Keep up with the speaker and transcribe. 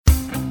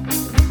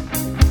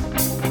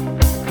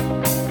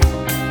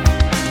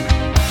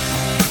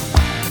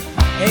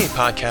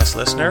podcast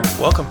listener.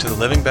 Welcome to the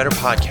Living Better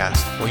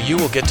podcast, where you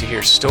will get to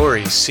hear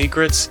stories,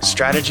 secrets,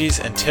 strategies,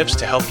 and tips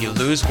to help you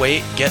lose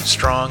weight, get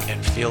strong,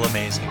 and feel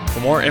amazing.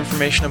 For more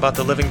information about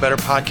the Living Better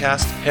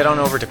podcast, head on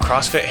over to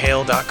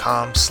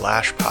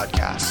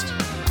crossfithale.com/podcast.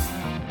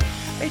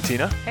 Hey,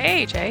 Tina.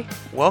 Hey, Jay.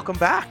 Welcome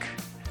back.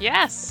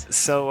 Yes.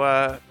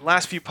 So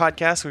last few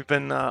podcasts, we've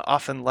been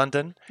off in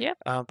London. Yep.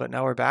 But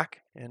now we're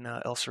back in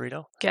El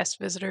Cerrito. Guest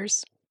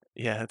visitors.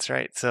 Yeah, that's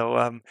right.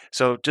 So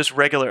so just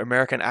regular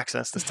American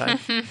accents this time.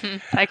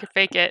 I could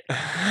fake it.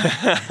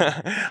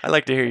 I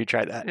like to hear you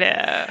try that.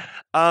 Yeah.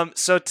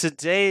 So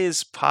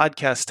today's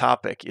podcast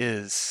topic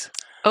is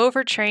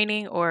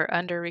Overtraining or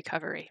under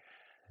recovery.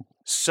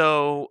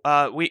 So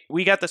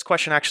we got this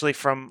question actually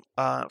from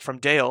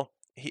Dale.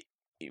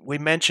 We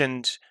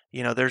mentioned,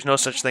 there's no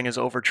such thing as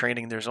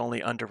overtraining. There's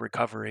only under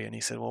recovery, and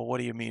he said, "Well, what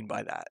do you mean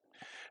by that?"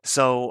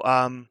 So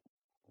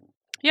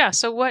yeah.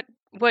 So what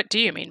do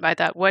you mean by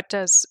that? What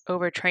does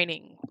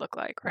overtraining look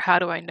like, or how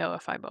do I know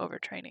if I'm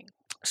overtraining?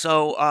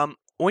 So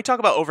when we talk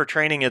about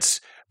overtraining,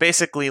 it's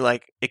basically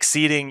like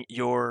exceeding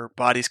your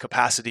body's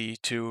capacity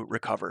to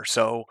recover.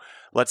 So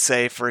let's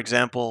say, for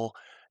example,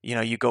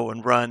 you go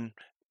and run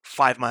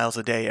 5 miles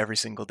a day every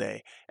single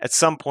day. At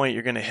some point,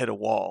 you're going to hit a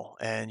wall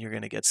and you're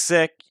going to get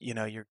sick.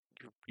 You're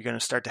going to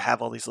start to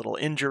have all these little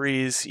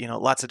injuries.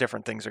 Lots of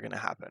different things are going to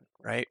happen,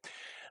 right?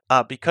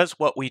 Because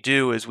what we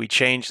do is we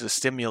change the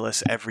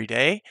stimulus every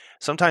day.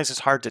 Sometimes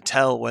it's hard to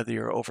tell whether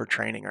you're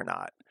overtraining or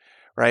not,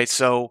 right?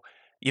 So,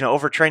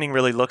 overtraining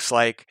really looks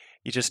like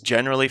you're just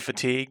generally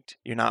fatigued.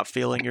 You're not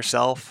feeling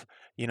yourself.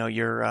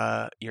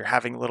 You're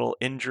having little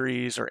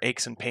injuries or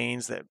aches and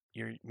pains that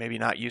you're maybe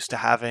not used to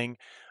having.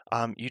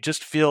 You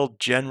just feel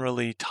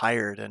generally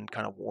tired and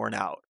kind of worn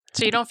out.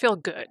 So you don't feel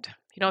good.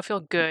 You don't feel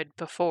good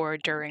before,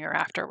 during, or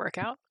after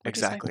workout.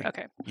 Exactly.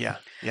 Okay. Yeah.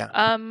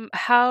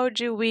 How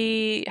do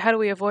we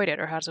avoid it,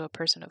 or how does a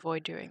person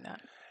avoid doing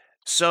that?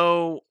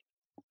 So,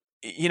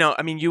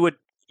 you would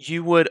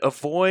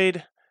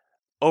avoid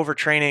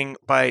overtraining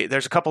by,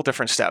 there's a couple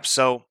different steps.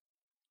 So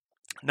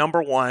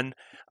number one,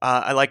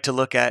 I like to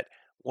look at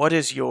what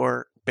is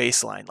your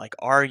baseline? Like,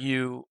 are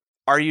you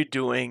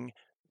doing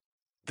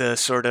the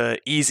sort of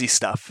easy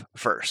stuff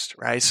first,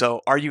 right? So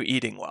are you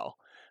eating well?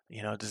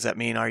 Does that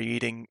mean, are you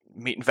eating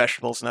meat and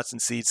vegetables, nuts and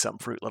seeds, some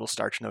fruit, little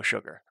starch, no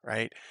sugar,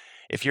 right?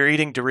 If you're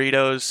eating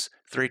Doritos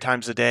 3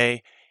 times a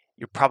day,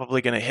 you're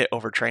probably going to hit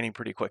overtraining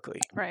pretty quickly.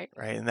 Right.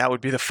 And that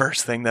would be the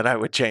first thing that I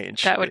would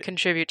change. That would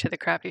contribute to the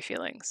crappy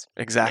feelings.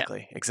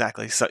 Exactly.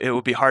 So it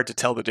would be hard to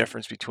tell the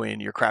difference between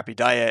your crappy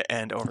diet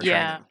and overtraining.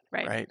 Yeah,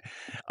 right.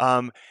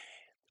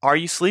 Are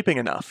you sleeping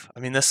enough? I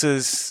mean, this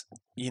is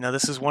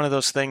one of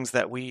those things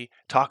that we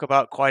talk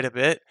about quite a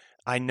bit.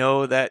 I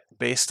know that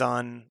based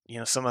on,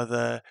 some of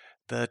the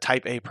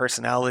type A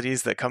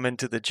personalities that come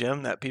into the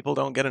gym, that people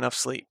don't get enough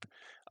sleep.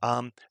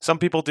 Some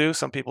people do,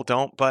 some people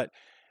don't, but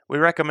we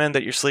recommend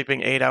that you're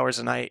sleeping 8 hours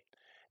a night.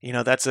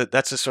 That's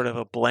a sort of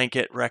a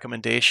blanket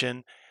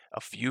recommendation.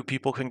 A few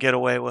people can get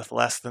away with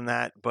less than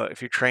that, but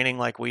if you're training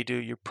like we do,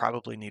 you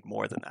probably need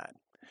more than that.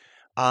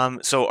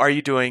 So are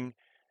you taking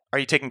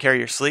care of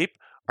your sleep?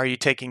 Are you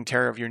taking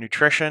care of your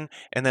nutrition?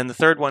 And then the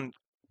third one,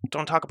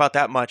 don't talk about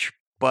that much,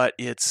 but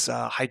it's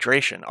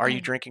hydration. Are you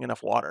drinking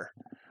enough water,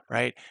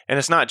 right? And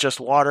it's not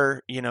just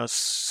water.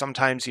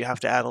 Sometimes you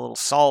have to add a little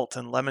salt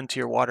and lemon to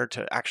your water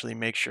to actually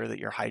make sure that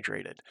you're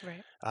hydrated.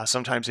 Right.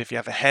 Sometimes if you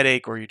have a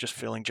headache or you're just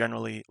feeling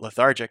generally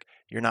lethargic,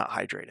 you're not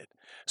hydrated.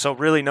 So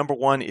really, number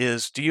one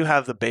is, do you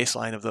have the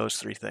baseline of those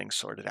 3 things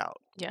sorted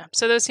out? Yeah.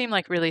 So those seem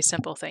like really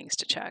simple things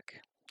to check.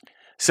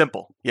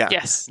 Simple, yeah.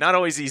 Yes. Not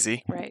always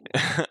easy. Right.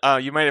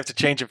 You might have to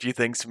change a few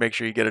things to make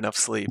sure you get enough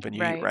sleep and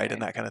you eat right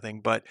and that kind of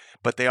thing. But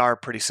they are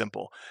pretty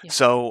simple. Yeah.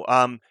 So,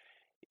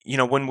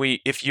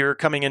 if you're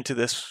coming into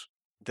this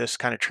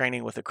kind of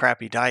training with a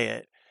crappy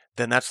diet,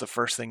 then that's the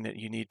first thing that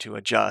you need to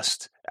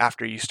adjust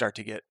after you start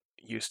to get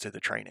used to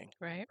the training.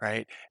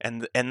 Right.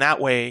 And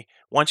that way,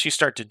 once you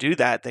start to do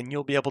that, then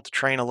you'll be able to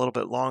train a little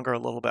bit longer, a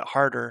little bit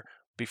harder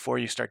before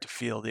you start to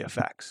feel the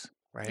effects.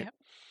 Right.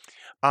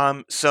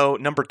 Yep. So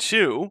number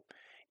 2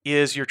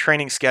 is your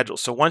training schedule.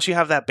 So once you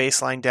have that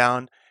baseline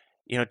down,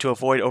 to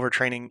avoid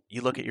overtraining,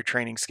 you look at your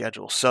training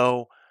schedule.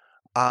 So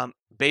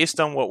based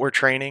on what we're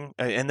training,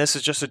 and this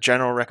is just a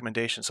general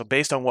recommendation. So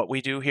based on what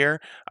we do here,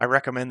 I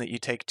recommend that you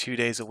take 2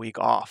 days a week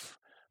off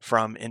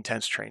from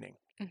intense training.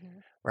 Mm-hmm.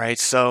 Right.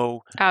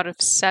 So out of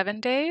 7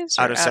 days?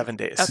 Out of 7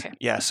 days. Okay.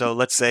 Yeah. So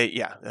let's say,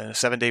 in a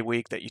 7-day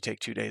week that you take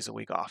 2 days a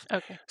week off.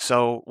 Okay.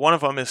 So one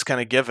of them is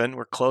kind of given.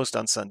 We're closed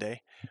on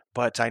Sunday,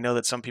 but I know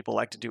that some people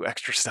like to do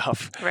extra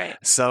stuff. Right.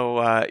 So,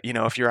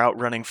 if you're out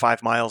running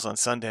 5 miles on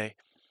Sunday,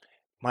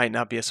 might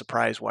not be a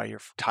surprise why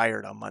you're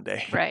tired on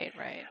Monday. Right.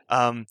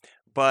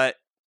 But,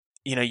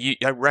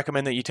 I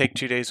recommend that you take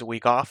 2 days a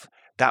week off.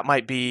 That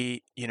might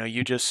be,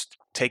 you just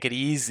take it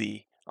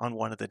easy on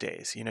one of the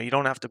days. You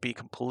don't have to be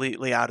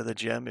completely out of the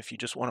gym if you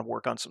just want to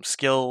work on some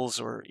skills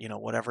or,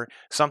 whatever,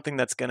 something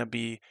that's going to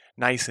be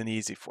nice and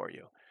easy for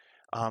you.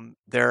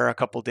 There are a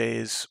couple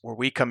days where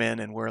we come in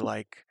and we're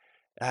like,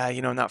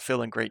 I'm not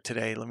feeling great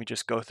today. Let me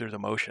just go through the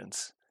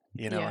motions.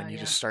 Yeah, and you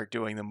yeah. just start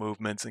doing the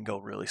movements and go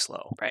really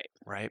slow, Right.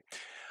 right?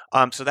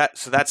 So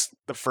that's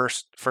the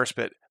first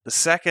bit. The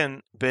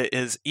second bit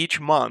is each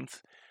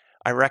month,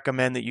 I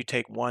recommend that you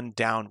take one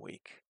down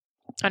week,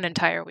 An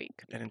entire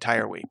week. an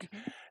entire week.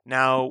 Mhm.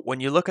 Now, when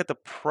you look at the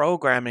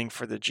programming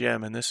for the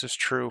gym, and this is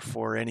true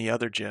for any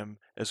other gym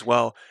as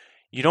well,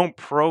 you don't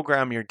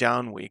program your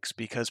down weeks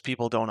because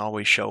people don't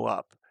always show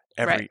up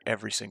Right.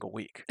 every single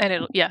week. And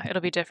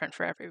it'll be different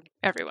for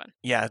everyone.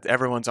 Yeah,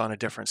 everyone's on a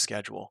different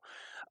schedule.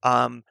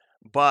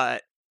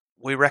 But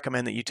we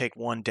recommend that you take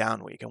one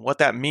down week. And what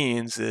that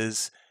means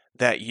is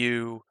that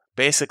you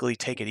basically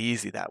take it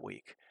easy that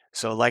week.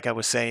 So, like I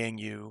was saying,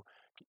 you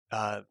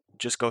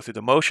just go through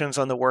the motions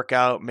on the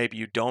workout. Maybe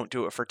you don't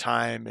do it for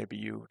time. Maybe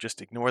you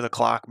just ignore the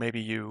clock. Maybe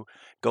you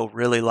go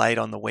really light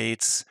on the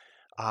weights.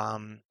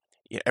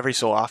 Every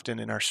so often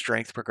in our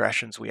strength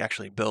progressions, we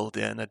actually build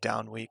in a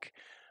down week.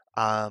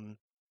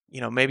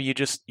 Maybe you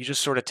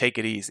just sort of take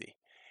it easy.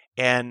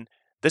 And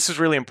this is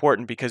really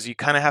important because you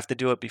kind of have to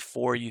do it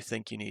before you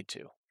think you need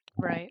to.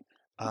 Right.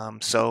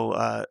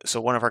 So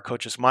one of our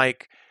coaches,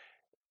 Mike,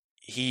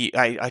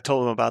 I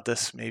told him about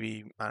this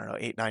maybe, I don't know,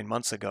 8, 9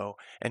 months ago,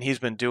 and he's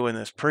been doing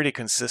this pretty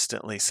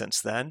consistently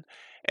since then.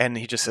 And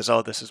he just says,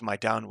 "Oh, this is my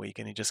down week,"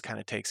 and he just kind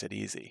of takes it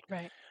easy.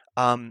 Right.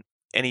 And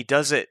he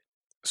does it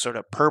sort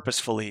of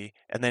purposefully,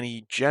 and then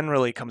he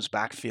generally comes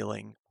back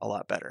feeling a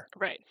lot better.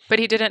 Right. But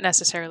he didn't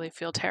necessarily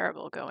feel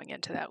terrible going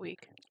into that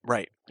week.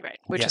 Right. Right.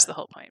 Which Yeah. is the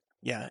whole point.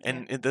 Yeah.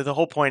 And the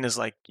whole point is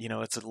like,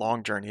 it's a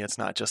long journey. It's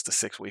not just a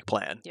 6-week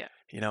plan. Yeah.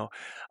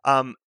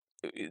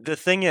 The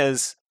thing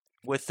is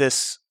with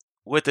this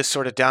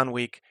sort of down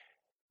week,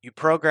 you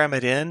program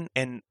it in,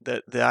 and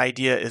the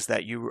idea is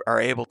that you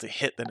are able to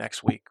hit the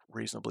next week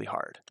reasonably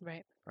hard.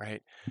 Right.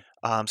 Right.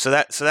 So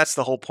that's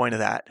the whole point of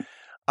that.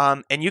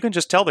 And you can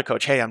just tell the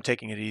coach, "Hey, I'm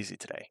taking it easy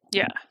today."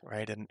 Yeah.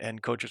 Right.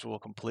 And coaches will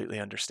completely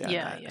understand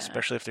Yeah, that, yeah.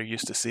 especially if they're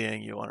used to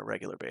seeing you on a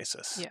regular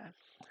basis. Yeah.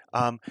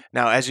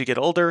 Now, as you get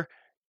older,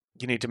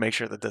 you need to make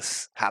sure that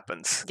this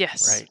happens.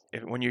 Yes.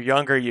 Right. When you're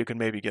younger, you can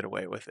maybe get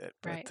away with it.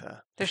 But, right.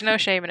 There's no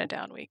shame in a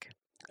down week.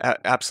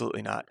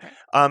 Absolutely not.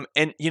 Right.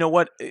 And you know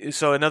what?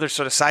 So another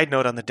sort of side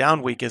note on the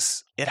down week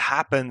is it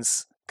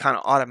happens kind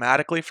of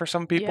automatically for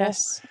some people.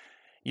 Yes.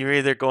 You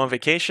either go on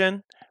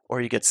vacation, or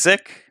you get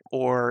sick,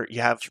 or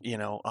you have,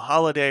 a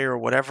holiday or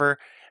whatever.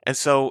 And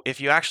so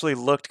if you actually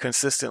looked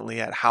consistently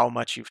at how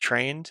much you've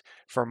trained,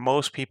 for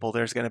most people,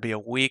 there's going to be a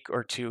week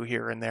or two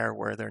here and there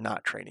where they're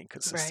not training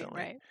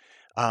consistently.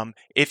 Right.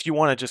 If you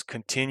want to just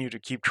continue to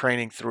keep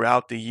training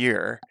throughout the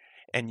year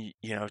and,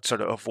 sort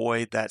of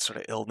avoid that sort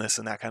of illness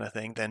and that kind of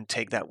thing, then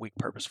take that week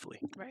purposefully.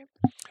 Right.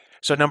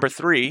 So number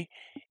 3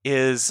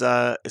 is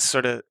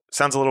sort of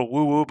sounds a little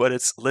woo-woo, but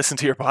it's listen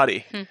to your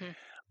body.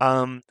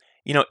 Mm-hmm.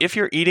 If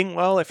you're eating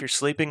well, if you're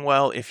sleeping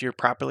well, if you're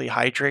properly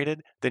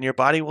hydrated, then your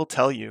body will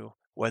tell you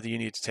whether you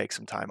need to take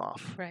some time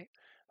off. Right.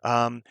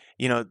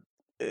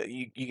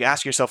 You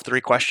ask yourself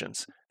 3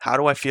 questions. How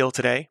do I feel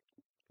today?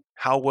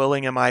 How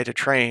willing am I to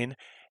train?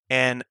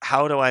 And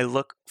how do I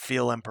look,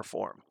 feel, and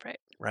perform? Right.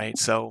 Right.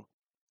 So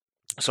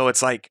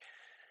it's like,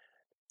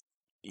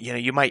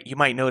 you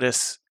might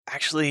notice,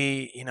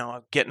 actually,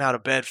 getting out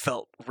of bed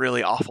felt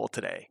really awful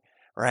today.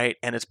 Right.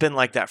 And it's been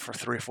like that for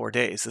 3 or 4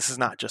 days. This is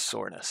not just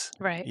soreness.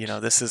 Right.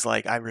 This is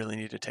like, I really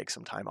need to take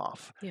some time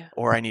off. Yeah.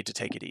 Or I need to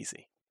take it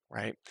easy.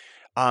 Right.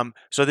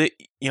 So that,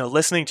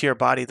 listening to your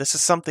body, this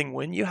is something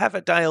when you have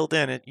it dialed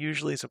in, it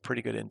usually is a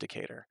pretty good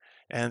indicator.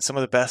 And some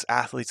of the best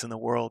athletes in the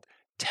world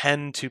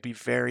tend to be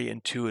very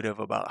intuitive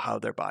about how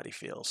their body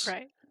feels.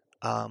 Right.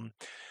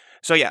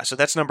 So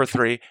that's number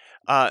 3.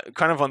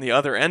 Kind of on the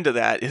other end of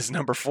that is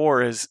number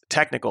 4 is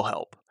technical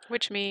help.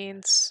 Which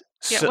means,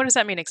 what does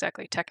that mean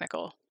exactly?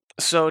 Technical.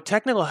 So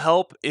technical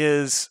help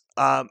is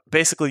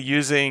basically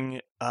using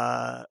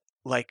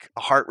like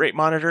a heart rate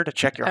monitor to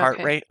check your heart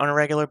rate on a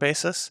regular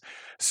basis.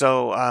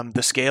 So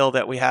the scale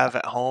that we have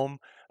at home,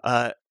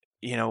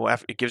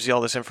 it gives you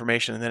all this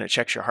information, and then it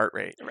checks your heart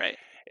rate. Right.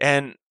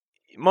 And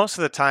most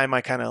of the time,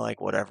 I kind of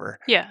like whatever.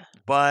 Yeah.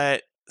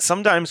 But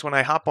sometimes when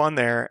I hop on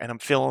there and I'm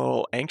feeling a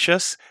little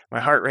anxious, my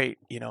heart rate,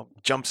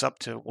 jumps up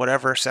to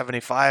whatever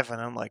 75, and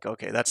I'm like,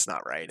 okay, that's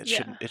not right.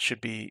 It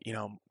should be,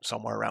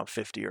 somewhere around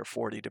 50 or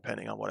 40,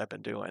 depending on what I've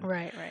been doing.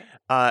 Right.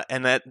 Right.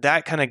 And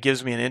that kind of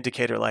gives me an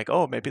indicator, like,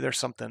 oh, maybe there's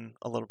something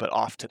a little bit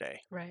off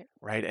today. Right.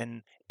 Right.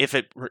 And if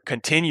it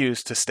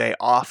continues to stay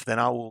off, then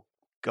I will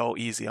go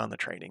easy on the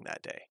training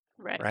that day.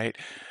 Right.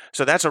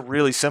 So that's a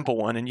really simple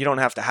one, and you don't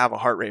have to have a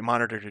heart rate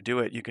monitor to do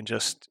it. You can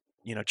just,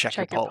 check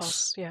your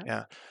pulse.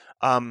 Yeah.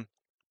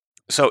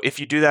 So if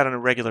you do that on a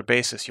regular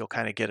basis, you'll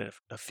kind of get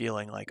a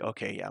feeling like,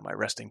 okay, yeah, my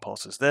resting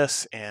pulse is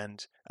this,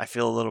 and I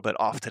feel a little bit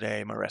off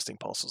today. My resting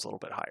pulse is a little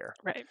bit higher.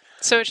 Right.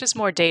 So it's just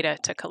more data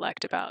to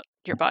collect about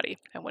your body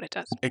and what it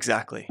does.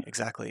 Exactly.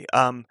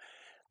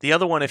 The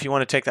other one, if you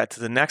want to take that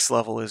to the next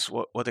level, is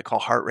what they call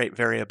heart rate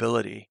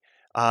variability.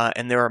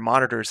 And there are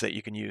monitors that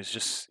you can use,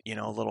 just,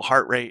 a little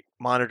heart rate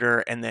monitor,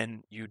 and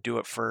then you do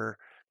it for,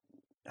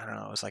 I don't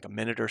know, it's like a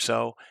minute or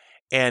so,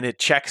 and it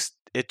checks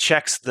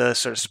the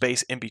sort of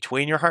space in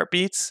between your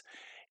heartbeats,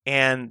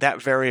 And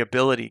that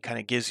variability kind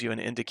of gives you an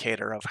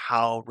indicator of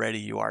how ready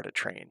you are to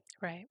train.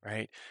 Right.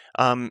 Right.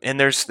 And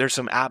there's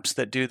some apps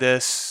that do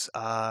this.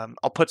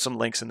 I'll put some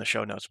links in the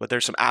show notes, but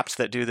there's some apps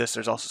that do this.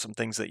 There's also some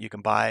things that you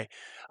can buy.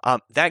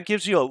 That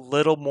gives you a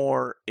little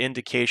more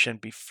indication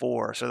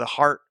before. So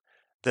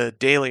the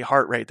daily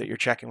heart rate that you're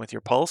checking with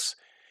your pulse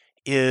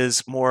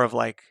is more of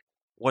like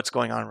what's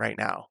going on right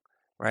now,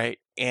 right?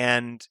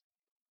 And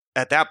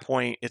at that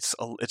point, it's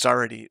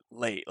already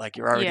late. Like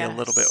you're already a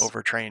little bit Yes.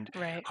 overtrained.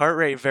 Right. Heart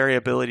rate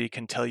variability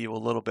can tell you a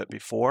little bit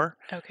before.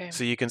 Okay.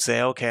 So you can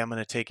say, okay, I'm going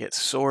to take it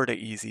sort of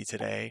easy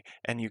today,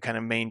 and you kind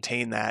of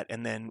maintain that.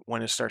 And then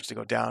when it starts to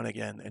go down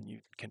again, then you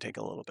can take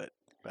a little bit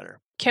better.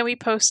 Can we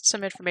post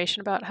some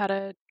information about how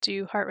to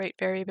do heart rate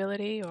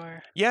variability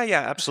or? Yeah,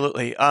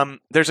 absolutely.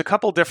 There's a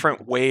couple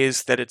different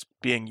ways that it's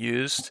being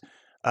used.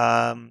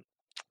 Um,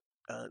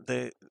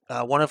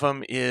 one of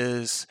them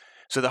is,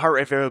 so the heart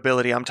rate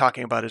variability I'm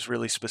talking about is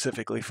really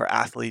specifically for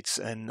athletes,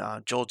 and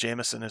Joel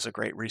Jamieson is a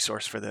great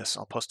resource for this.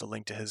 I'll post a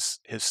link to his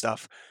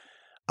stuff.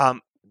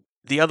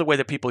 The other way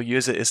that people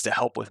use it is to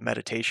help with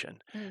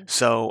meditation.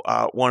 So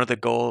one of the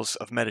goals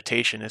of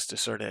meditation is to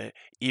sort of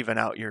even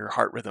out your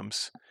heart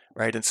rhythms,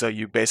 right? And so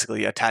you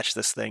basically attach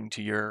this thing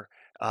to your,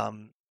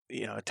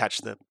 attach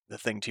the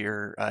thing to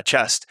your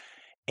chest,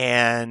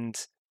 and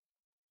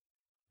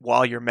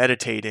while you're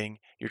meditating,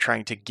 you're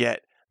trying to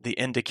get the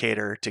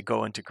indicator to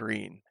go into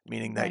green,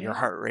 meaning that your Right.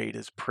 heart rate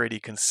is pretty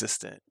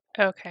consistent,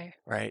 Okay.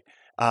 right?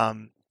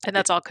 And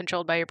that's all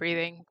controlled by your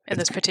breathing in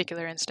this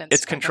particular instance.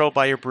 It's controlled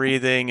by your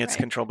breathing. It's Right.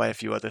 controlled by a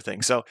few other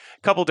things. So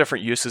a couple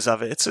different uses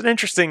of it. It's an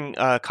interesting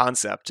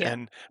concept, Yeah.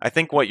 and I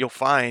think what you'll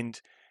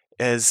find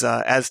is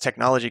as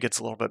technology gets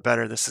a little bit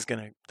better, this is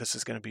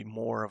gonna be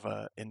more of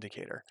a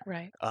indicator.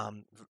 Right.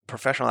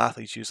 Professional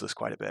athletes use this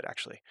quite a bit,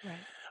 actually.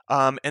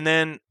 Right. And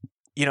then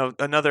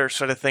another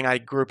sort of thing I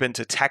group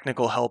into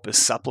technical help is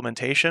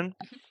supplementation.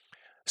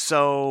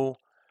 So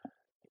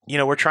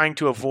we're trying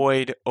to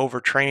avoid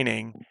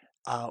overtraining.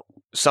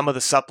 Some of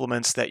the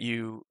supplements that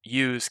you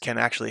use can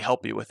actually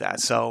help you with that.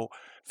 So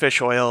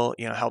fish oil,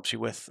 helps you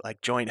with like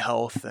joint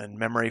health and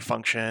memory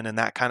function and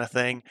that kind of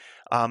thing.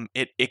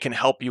 It can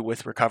help you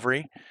with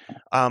recovery.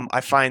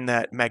 I find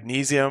that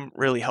magnesium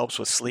really helps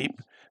with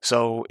sleep.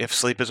 So if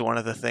sleep is one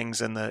of the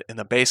things in the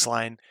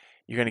baseline,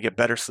 you're going to get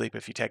better sleep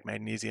if you take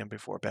magnesium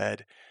before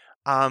bed.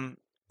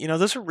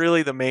 Those are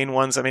really the main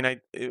ones. I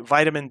mean,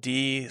 vitamin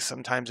D,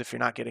 sometimes if you're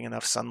not getting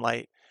enough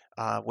sunlight,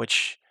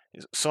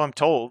 so I'm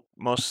told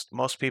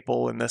most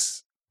people in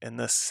this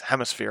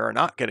hemisphere are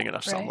not getting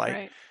enough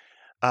sunlight.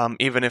 Right.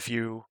 Even if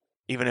you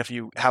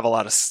have a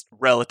lot of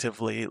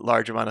relatively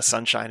large amount of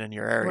sunshine in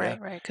your area.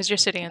 Right. Because you're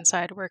sitting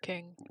inside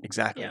working.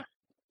 Exactly.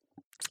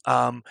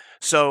 Yeah.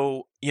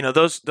 So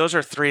those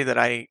are three that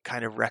I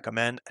kind of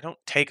recommend. I don't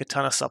take a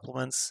ton of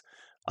supplements.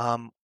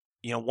 One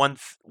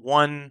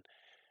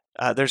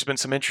there's been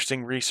some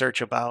interesting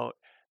research about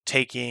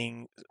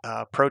taking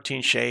a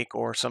protein shake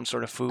or some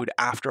sort of food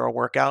after a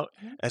workout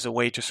as a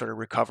way to sort of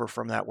recover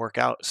from that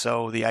workout.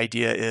 So the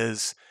idea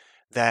is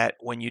that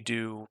when you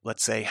do,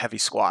 let's say, heavy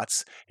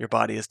squats, your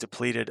body is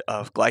depleted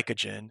of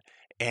glycogen,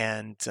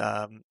 and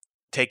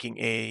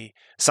taking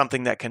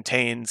something that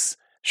contains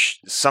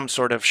some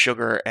sort of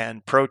sugar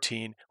and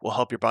protein will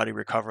help your body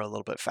recover a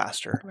little bit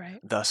faster,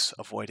 thus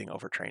avoiding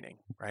overtraining,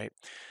 right?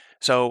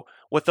 So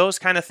with those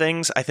kind of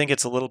things, I think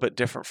it's a little bit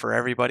different for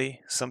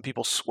everybody. Some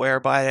people swear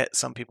by it,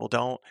 some people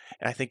don't.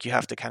 And I think you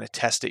have to kind of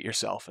test it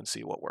yourself and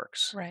see what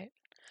works. Right.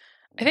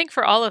 I think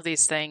for all of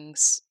these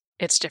things,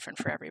 it's different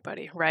for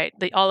everybody, right?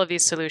 All of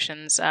these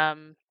solutions,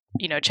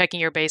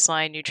 checking your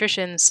baseline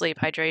nutrition, sleep,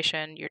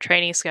 hydration, your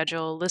training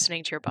schedule,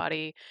 listening to your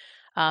body,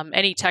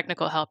 any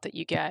technical help that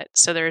you get.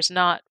 So there's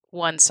not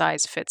one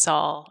size fits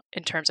all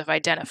in terms of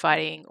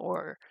identifying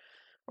or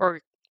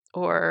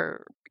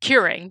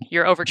curing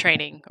your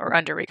overtraining or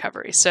under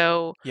recovery.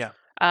 So yeah.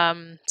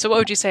 So what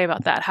would you say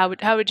about that?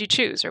 How would you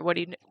choose, or what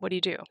do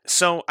you do?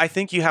 So I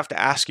think you have to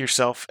ask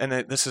yourself, and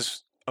this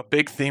is a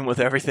big theme with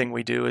everything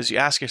we do, is you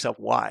ask yourself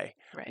why.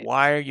 Right.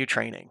 Why are you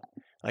training?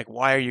 Like,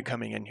 why are you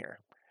coming in here?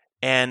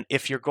 And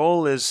if your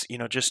goal is,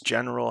 just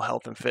general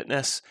health and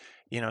fitness,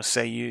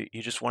 say you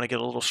just want to get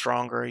a little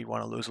stronger, you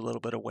want to lose a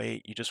little bit of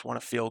weight, you just want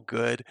to feel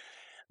good,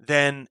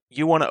 then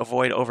you want to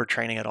avoid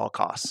overtraining at all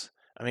costs.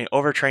 I mean,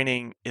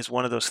 overtraining is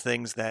one of those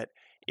things that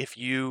if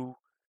you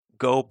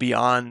go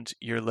beyond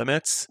your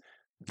limits,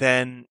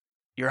 then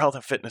your health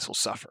and fitness will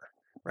suffer,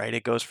 right?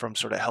 It goes from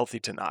sort of healthy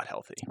to not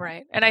healthy.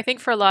 Right. And I think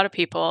for a lot of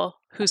people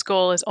whose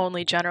goal is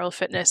only general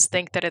fitness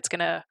think that it's going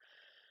to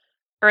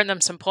earn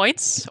them some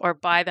points or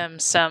buy them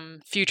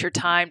some future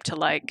time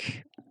to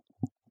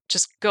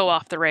just go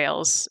off the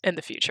rails in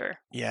the future.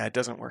 Yeah, it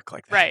doesn't work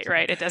like that.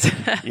 Right. It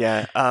doesn't.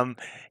 Yeah.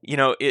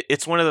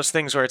 It's one of those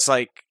things where it's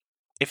like,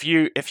 if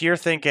you're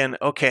thinking,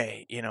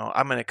 okay,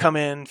 I'm going to come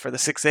in for the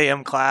 6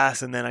 a.m.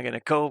 class, and then I'm going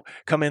to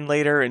come in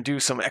later and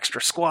do some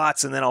extra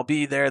squats, and then I'll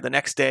be there the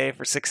next day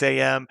for 6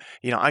 a.m.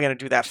 I'm going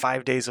to do that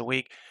 5 days a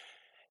week.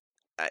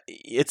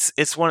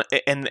 It's one,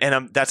 and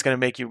that's going to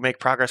make you make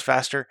progress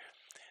faster.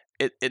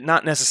 It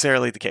not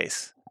necessarily the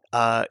case.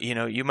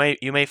 you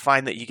may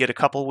find that you get a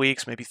couple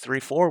weeks, maybe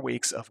 3-4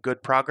 weeks of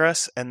good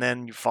progress, and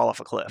then you fall off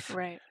a cliff.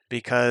 Right.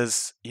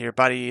 Because your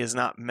body is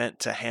not meant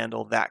to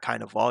handle that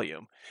kind of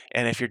volume.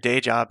 And if your day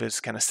job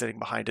is kind of sitting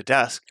behind a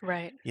desk,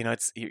 right,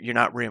 you're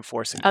not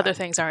reinforcing other that.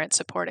 things aren't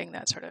supporting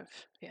that sort of,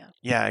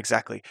 Yeah,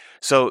 exactly.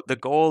 So if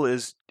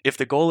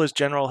the goal is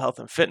general health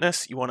and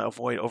fitness, you want to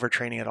avoid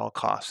overtraining at all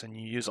costs, and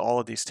you use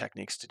all of these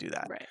techniques to do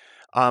that. Right.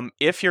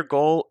 If your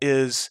goal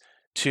is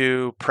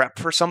to prep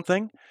for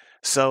something,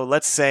 so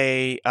let's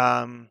say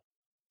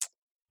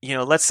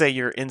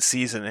you're in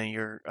season and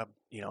you're a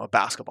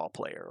basketball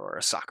player or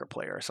a soccer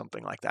player or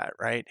something like that,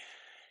 right?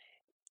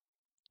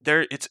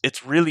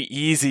 It's really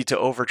easy to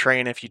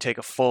overtrain if you take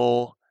a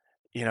full,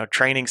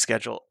 training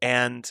schedule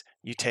and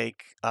you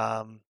take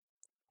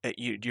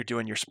you're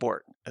doing your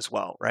sport as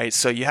well, right?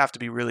 So you have to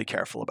be really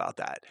careful about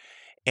that.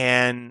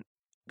 And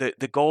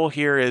the goal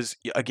here is,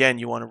 again,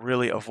 you want to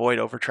really avoid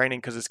overtraining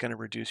because it's going to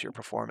reduce your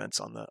performance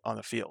on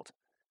the field,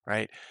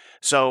 right?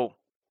 So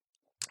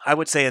I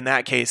would say in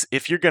that case,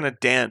 if you're going to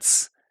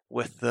dance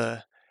with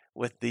the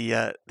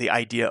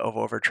idea of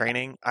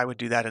overtraining, I would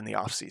do that in the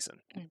off season,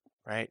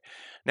 right?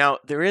 Now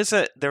there is,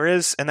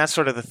 and that's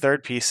sort of the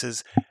third piece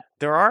is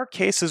there are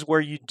cases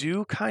where you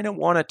do kind of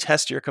want to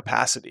test your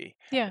capacity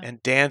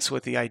and dance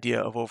with the idea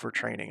of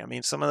overtraining. I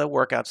mean, some of the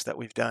workouts that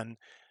we've done,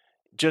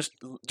 just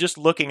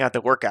looking at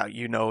the workout,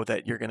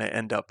 that you're going to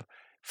end up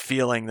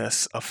feeling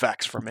this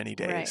effects for many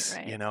days,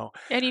 right.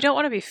 And you don't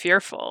want to be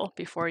fearful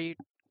before you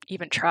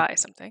even try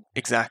something.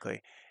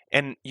 Exactly.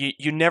 And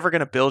you're never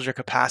going to build your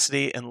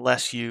capacity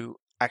unless you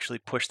actually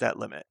push that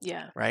limit.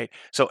 Yeah. Right.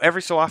 So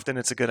every so often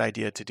it's a good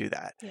idea to do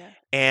that. Yeah.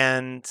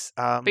 And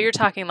but you're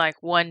talking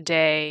like one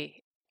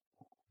day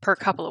per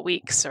couple of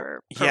weeks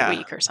or per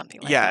week or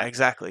something like that. Yeah,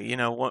 exactly.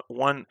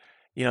 One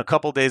a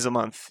couple days a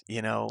month,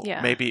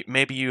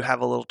 maybe you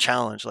have a little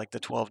challenge like the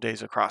 12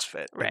 days of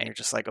CrossFit. Right. And you're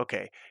just like,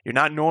 okay, you're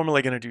not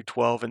normally going to do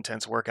 12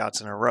 intense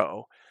workouts in a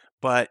row,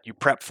 but you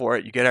prep for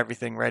it, you get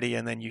everything ready,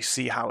 and then you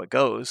see how it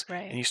goes.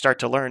 Right. And you start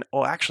to learn,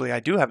 oh, actually, I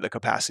do have the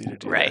capacity to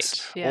do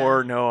this. Yeah.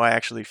 Or no, I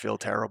actually feel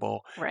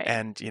terrible. Right.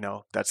 And,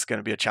 that's going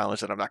to be a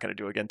challenge that I'm not going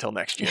to do again until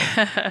next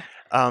year.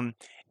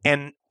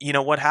 And,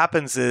 what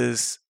happens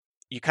is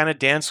you kind of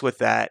dance with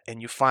that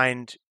and you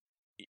find,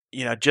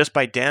 just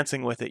by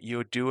dancing with it,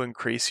 you do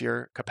increase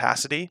your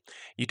capacity.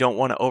 You don't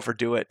want to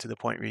overdo it to the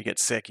point where you get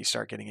sick, you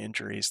start getting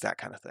injuries, that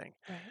kind of thing.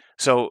 Right.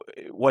 So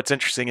what's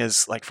interesting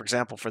is, like, for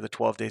example, for the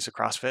 12 days of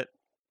CrossFit,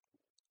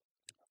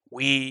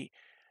 we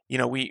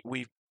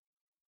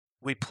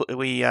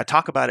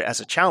talk about it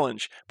as a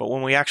challenge, but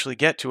when we actually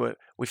get to it,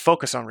 we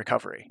focus on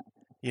recovery.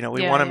 We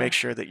want to make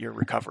sure that you're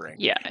recovering.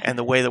 Yeah. And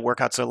the way the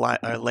workouts are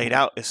laid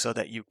out is so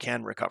that you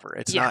can recover.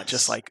 It's not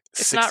just like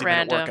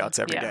 60-minute workouts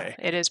every day.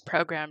 It is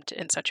programmed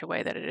in such a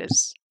way that it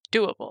is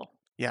doable.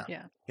 Yeah.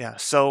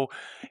 So,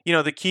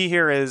 the key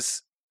here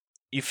is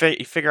you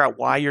figure out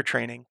why you're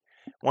training.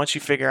 Once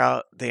you figure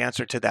out the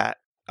answer to that,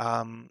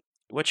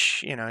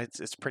 which,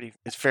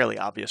 it's fairly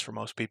obvious for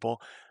most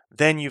people,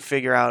 then you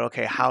figure out,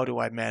 okay, how do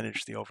I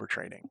manage the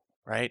overtraining,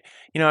 right?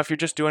 If you're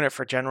just doing it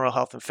for general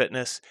health and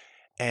fitness,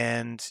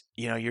 and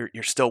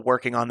you're still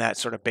working on that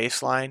sort of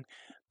baseline,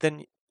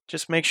 then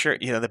just make sure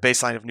the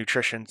baseline of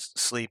nutrition,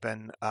 sleep,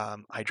 and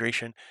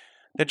hydration.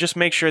 Then just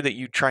make sure that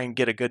you try and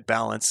get a good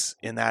balance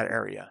in that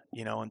area.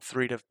 And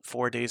 3 to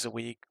 4 days a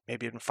week,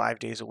 maybe even 5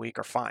 days a week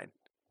are fine,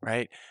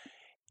 right?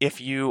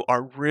 If you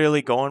are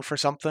really going for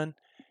something,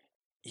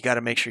 you got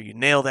to make sure you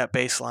nail that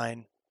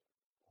baseline.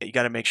 You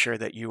got to make sure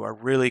that you are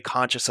really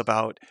conscious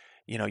about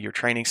your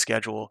training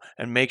schedule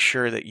and make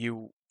sure that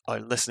you are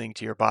listening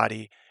to your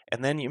body.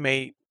 And then you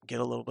may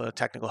get a little bit of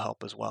technical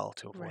help as well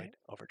to avoid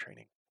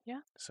overtraining. Yeah.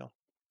 So,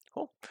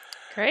 cool.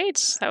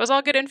 Great. That was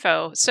all good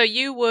info. So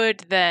you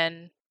would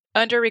then,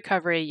 under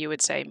recovery, you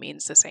would say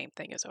means the same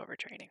thing as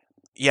overtraining.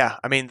 Yeah.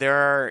 I mean, there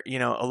are,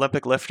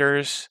 Olympic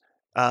lifters,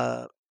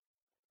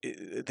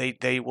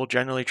 they will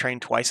generally train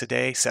twice a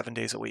day, 7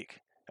 days a week.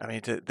 I mean,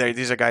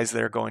 these are guys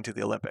that are going to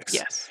the Olympics.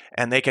 Yes.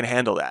 And they can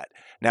handle that.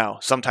 Now,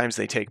 sometimes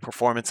they take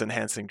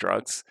performance-enhancing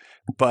drugs,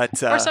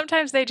 but... or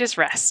sometimes they just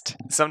rest.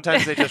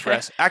 Sometimes they just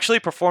rest.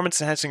 Actually,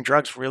 performance-enhancing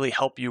drugs really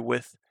help you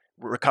with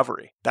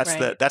recovery.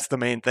 That's the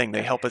main thing.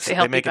 They help us.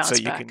 They make it so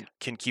you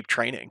can keep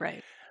training.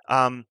 Right.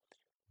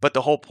 But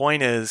the whole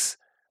point is,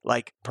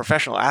 like,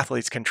 professional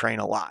athletes can train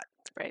a lot.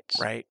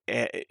 Right.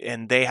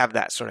 And they have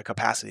that sort of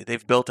capacity.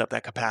 They've built up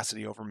that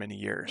capacity over many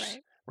years.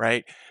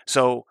 Right.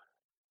 So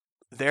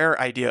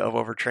their idea of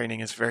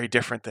overtraining is very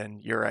different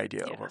than your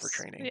idea of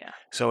overtraining. Yeah.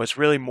 So it's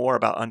really more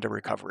about under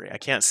recovery. I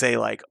can't say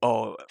like,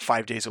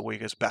 5 days a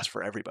week is best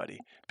for everybody,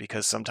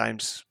 because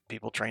sometimes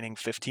people training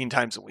 15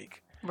 times a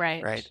week.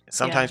 Right.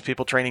 Sometimes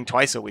people training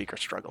twice a week are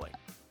struggling,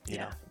 you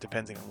know,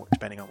 depending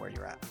on where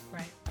you're at.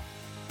 Right.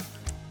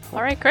 Cool.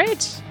 All right,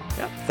 great.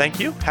 Yeah. Thank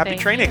you. Happy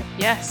training.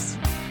 Yes.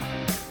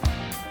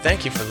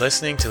 Thank you for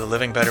listening to the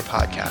Living Better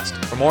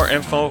podcast. For more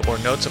info or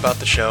notes about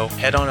the show,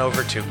 head on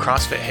over to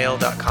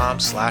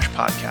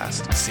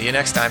crossfithale.com/podcast. See you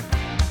next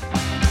time.